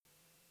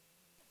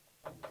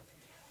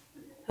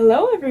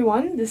Hello,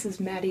 everyone. This is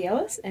Maddie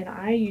Ellis, and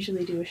I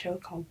usually do a show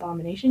called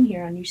Abomination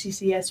here on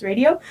UCCS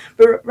Radio.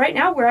 But right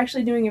now, we're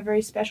actually doing a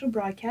very special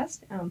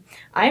broadcast.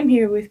 I'm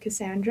here with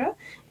Cassandra,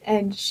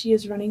 and she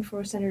is running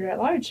for Senator at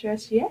Large for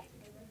SGA.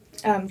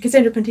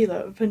 Cassandra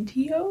Pontillo.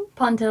 Pontillo,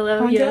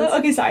 Pontillo? yes.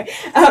 Okay,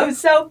 sorry.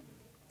 So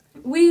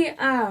we're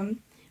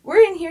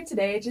in here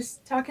today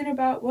just talking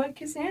about what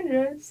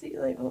Cassandra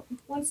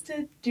wants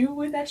to do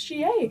with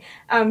SGA.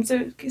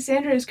 So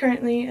Cassandra is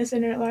currently a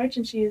senator at large,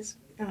 and she is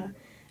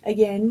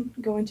again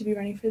going to be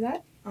running for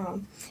that.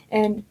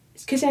 And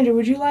Cassandra,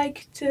 would you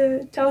like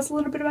to tell us a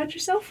little bit about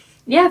yourself?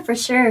 Yeah, for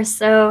sure.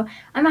 So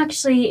I'm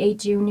actually a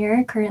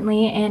junior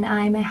currently, and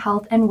I'm a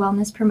health and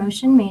wellness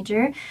promotion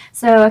major.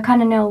 So I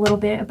kind of know a little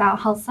bit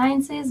about health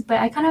sciences, but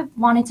I kind of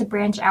wanted to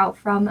branch out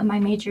from my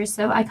major.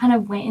 So I kind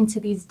of went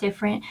into these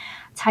different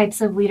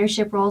types of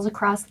leadership roles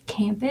across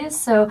campus.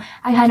 So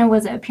I kind of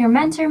was a peer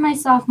mentor my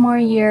sophomore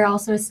year,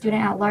 also a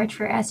student at large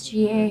for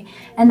SGA.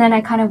 And then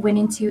I kind of went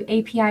into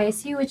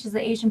APISU, which is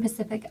the Asian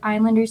Pacific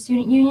Islander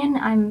Student Union.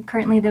 I'm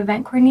currently the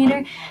event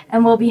coordinator,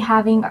 and we'll be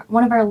having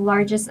one of our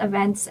largest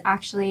events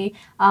actually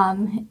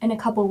in a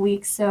couple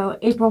weeks. So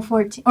April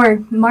 14th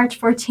or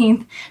March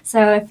 14th.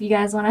 So if you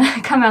guys want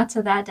to come out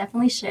to that,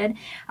 definitely should.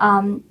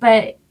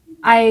 But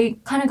I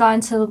kind of got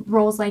into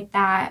roles like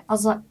that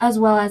as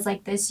well as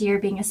like this year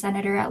being a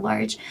senator at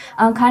large,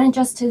 kind of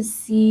just to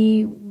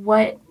see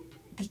what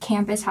the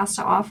campus has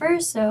to offer.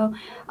 So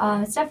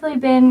it's definitely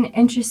been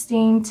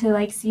interesting to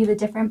like see the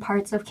different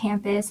parts of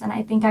campus, and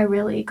I think I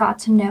really got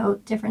to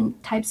know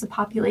different types of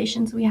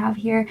populations we have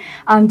here.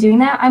 Doing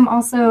that, I'm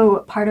also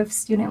part of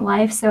student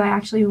life, so I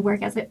actually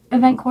work as an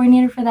event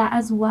coordinator for that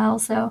as well.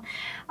 So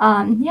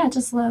yeah,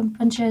 just a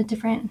bunch of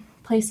different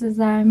places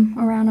that I'm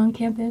around on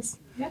campus.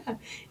 Yeah,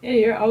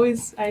 you're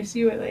always. I see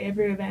you at like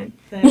every event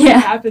that Yeah,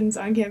 happens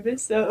on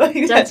campus, so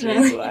like, that's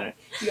really definitely.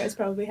 cool. You guys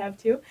probably have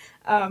too.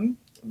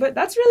 But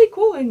that's really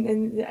cool,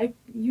 and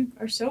you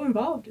are so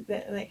involved.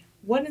 That like,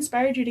 what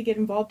inspired you to get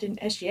involved in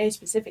SGA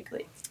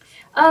specifically?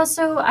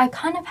 So I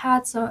kind of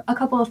had a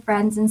couple of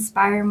friends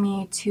inspire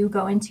me to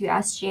go into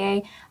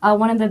SGA.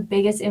 One of the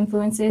biggest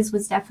influences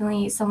was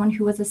definitely someone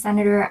who was a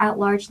senator at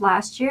large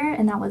last year,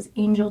 and that was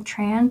Angel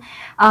Tran.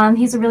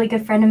 He's a really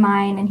good friend of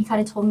mine, and he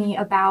kind of told me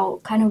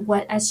about kind of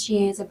what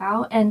SGA is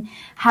about. And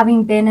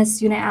having been a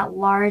student at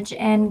large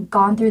and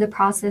gone through the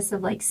process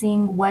of like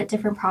seeing what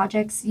different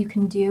projects you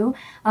can do,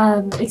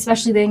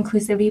 especially the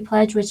Inclusivity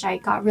Pledge, which I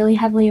got really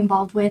heavily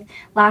involved with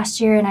last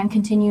year, and I'm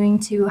continuing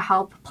to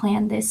help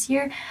plan this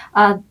year.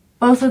 Uh,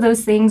 Both of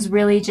those things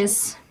really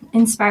just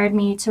inspired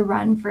me to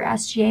run for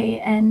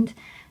SGA, and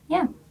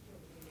yeah.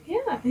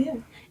 Yeah.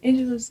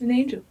 Angel is an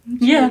angel.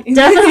 Yeah,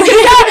 definitely.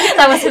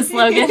 That was his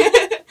slogan.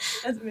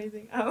 That's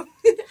amazing.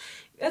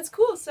 That's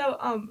cool. So,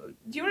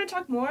 do you want to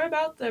talk more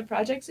about the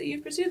projects that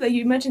you've pursued? Like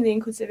you mentioned the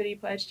Inclusivity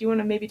Pledge. Do you want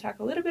to maybe talk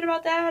a little bit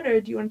about that,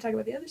 or do you want to talk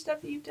about the other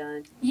stuff that you've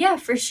done? Yeah,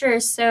 for sure.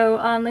 So,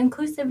 the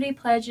Inclusivity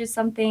Pledge is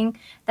something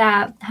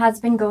that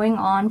has been going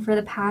on for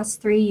the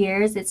past 3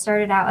 years. It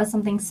started out as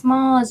something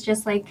small, as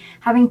just like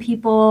having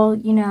people,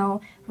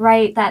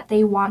 write that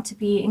they want to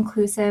be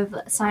inclusive,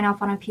 sign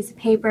off on a piece of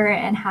paper,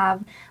 and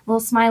have little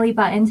smiley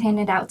buttons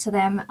handed out to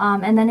them.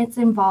 And then it's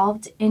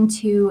evolved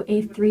into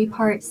a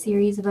 3-part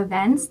series of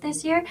events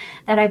this year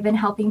that I've been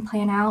helping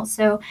plan out.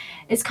 So,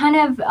 it's kind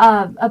of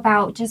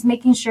about just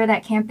making sure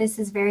that campus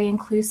is very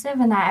inclusive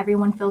and that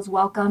everyone feels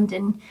welcomed,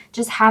 and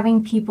just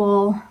having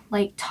people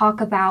like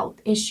talk about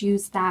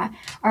issues that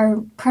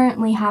are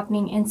currently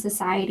happening in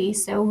society.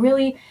 So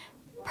really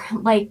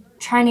like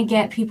trying to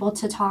get people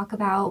to talk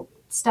about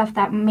stuff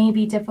that may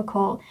be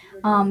difficult,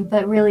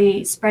 but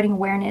really spreading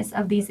awareness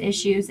of these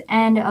issues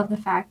and of the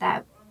fact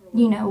that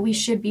we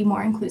should be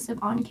more inclusive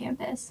on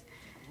campus.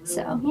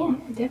 So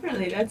yeah.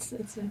 Definitely. That's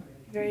a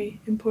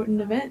very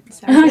important event.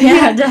 So.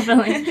 Yeah,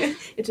 definitely.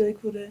 It's really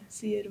cool to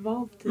see it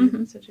evolve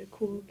to such a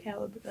cool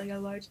caliber, like a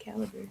large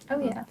caliber. Oh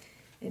yeah.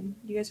 And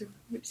you guys have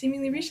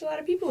seemingly reached a lot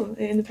of people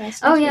in the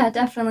past. Oh yeah,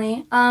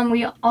 definitely.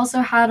 We also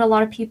had a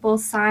lot of people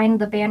sign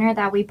the banner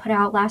that we put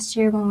out last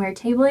year when we were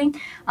tabling,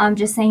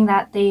 just saying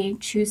that they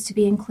choose to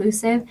be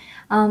inclusive.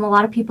 A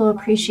lot of people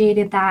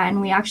appreciated that, and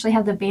we actually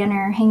have the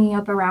banner hanging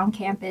up around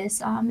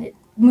campus. It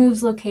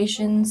moves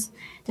locations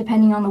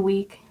depending on the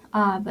week,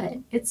 but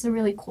it's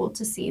really cool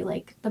to see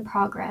like the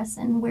progress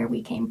and where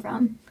we came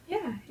from.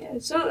 Yeah.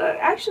 So,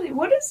 actually,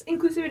 what does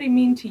inclusivity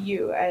mean to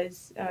you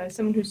as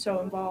someone who's so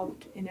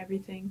involved in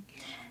everything?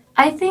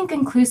 I think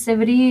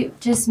inclusivity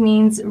just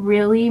means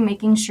really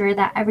making sure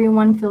that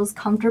everyone feels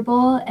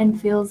comfortable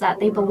and feels that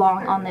they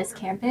belong on this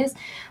campus.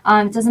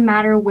 It doesn't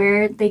matter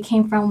where they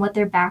came from, what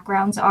their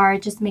backgrounds are,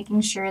 just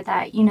making sure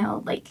that,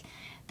 like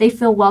they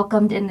feel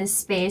welcomed in this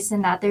space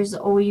and that there's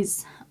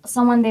always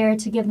someone there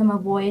to give them a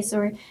voice,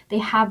 or they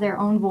have their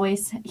own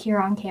voice here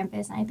on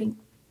campus. And I think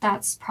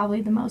that's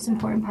probably the most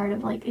important part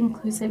of like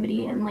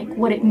inclusivity and like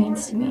what it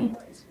means to me.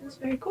 That's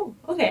very cool.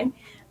 Okay.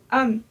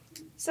 Um,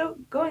 so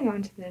going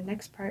on to the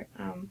next part,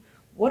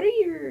 what are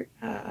your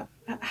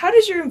how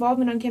does your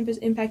involvement on campus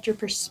impact your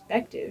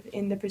perspective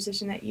in the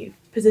position that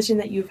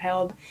you've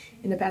held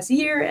in the past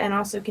year and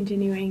also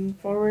continuing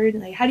forward?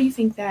 Like, how do you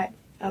think that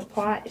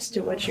applies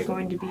to what you're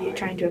going to be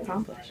trying to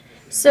accomplish?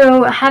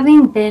 So,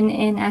 having been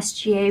in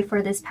SGA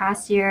for this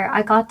past year,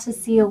 I got to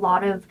see a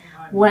lot of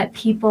what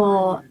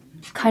people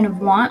kind of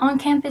want on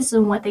campus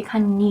and what they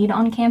kind of need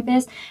on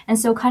campus. And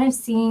so, kind of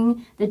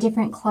seeing the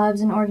different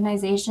clubs and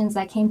organizations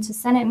that came to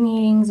Senate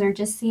meetings or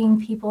just seeing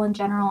people in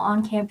general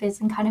on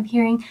campus and kind of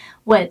hearing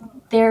what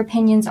their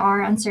opinions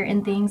are on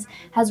certain things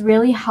has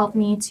really helped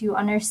me to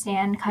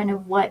understand kind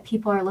of what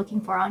people are looking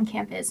for on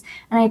campus.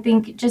 And I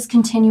think just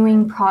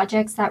continuing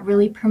projects that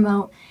really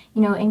promote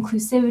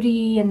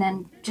inclusivity and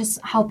then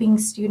just helping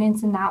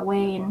students in that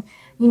way. And,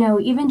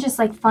 even just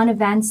like fun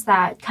events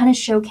that kind of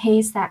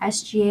showcase that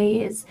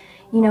SGA is,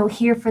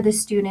 here for the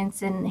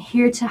students and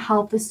here to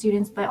help the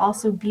students, but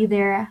also be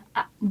their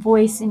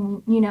voice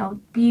and,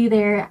 be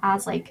there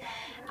as like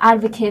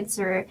advocates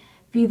or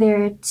be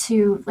there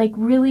to like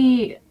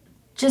really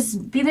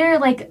just be there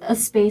like a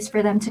space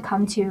for them to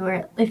come to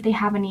or if they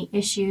have any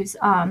issues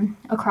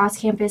across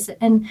campus.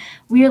 And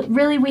we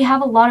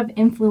have a lot of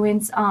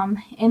influence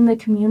in the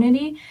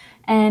community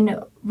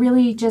and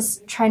really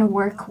just trying to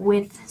work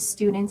with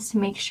students to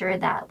make sure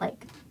that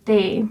like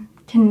they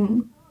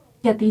can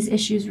get these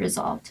issues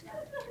resolved.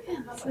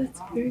 Yeah, so that's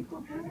very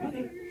cool.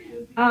 Okay.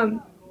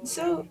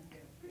 So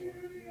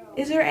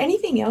is there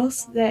anything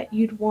else that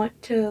you'd want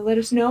to let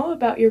us know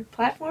about your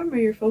platform or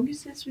your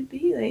focuses would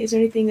be? Like, is there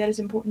anything that is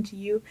important to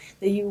you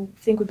that you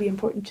think would be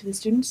important to the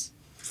students?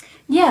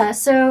 Yeah,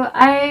 so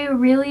I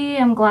really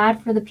am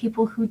glad for the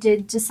people who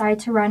did decide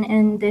to run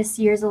in this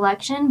year's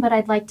election, but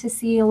I'd like to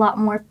see a lot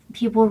more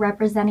people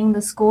representing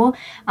the school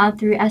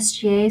through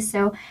SGA.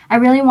 So I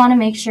really want to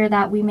make sure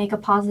that we make a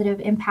positive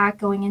impact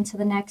going into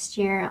the next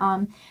year,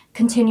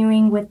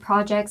 continuing with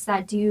projects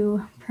that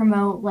do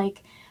promote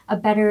like a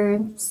better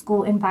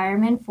school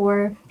environment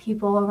for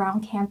people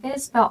around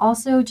campus, but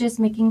also just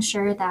making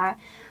sure that,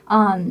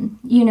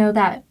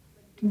 that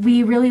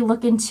we really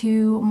look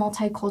into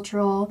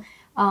multicultural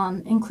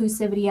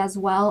inclusivity as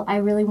well. I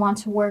really want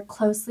to work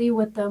closely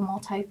with the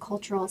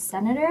multicultural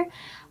senator.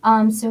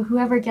 So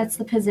whoever gets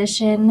the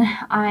position,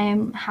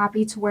 I'm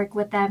happy to work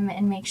with them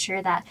and make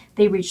sure that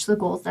they reach the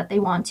goals that they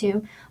want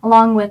to,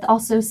 along with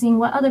also seeing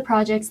what other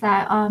projects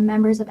that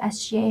members of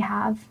SGA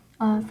have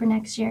for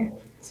next year.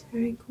 It's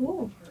very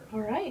cool. All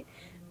right.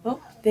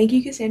 Well, thank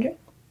you, Cassandra.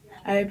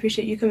 I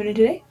appreciate you coming in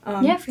today.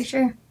 Yeah, for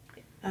sure.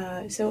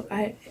 So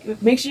I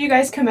make sure you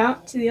guys come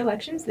out to the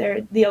elections.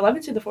 They're the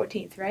 11th to the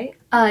 14th, right?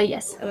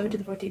 Yes. 11th to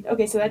the 14th.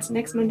 Okay, so that's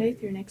next Monday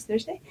through next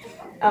Thursday.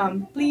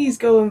 Please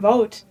go and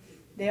vote.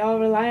 They all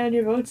rely on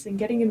your votes, and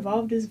getting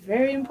involved is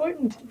very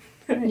important.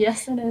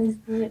 Yes, it is.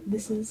 All right,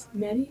 this is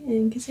Maddie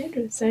and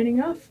Cassandra signing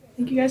off.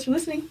 Thank you guys for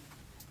listening.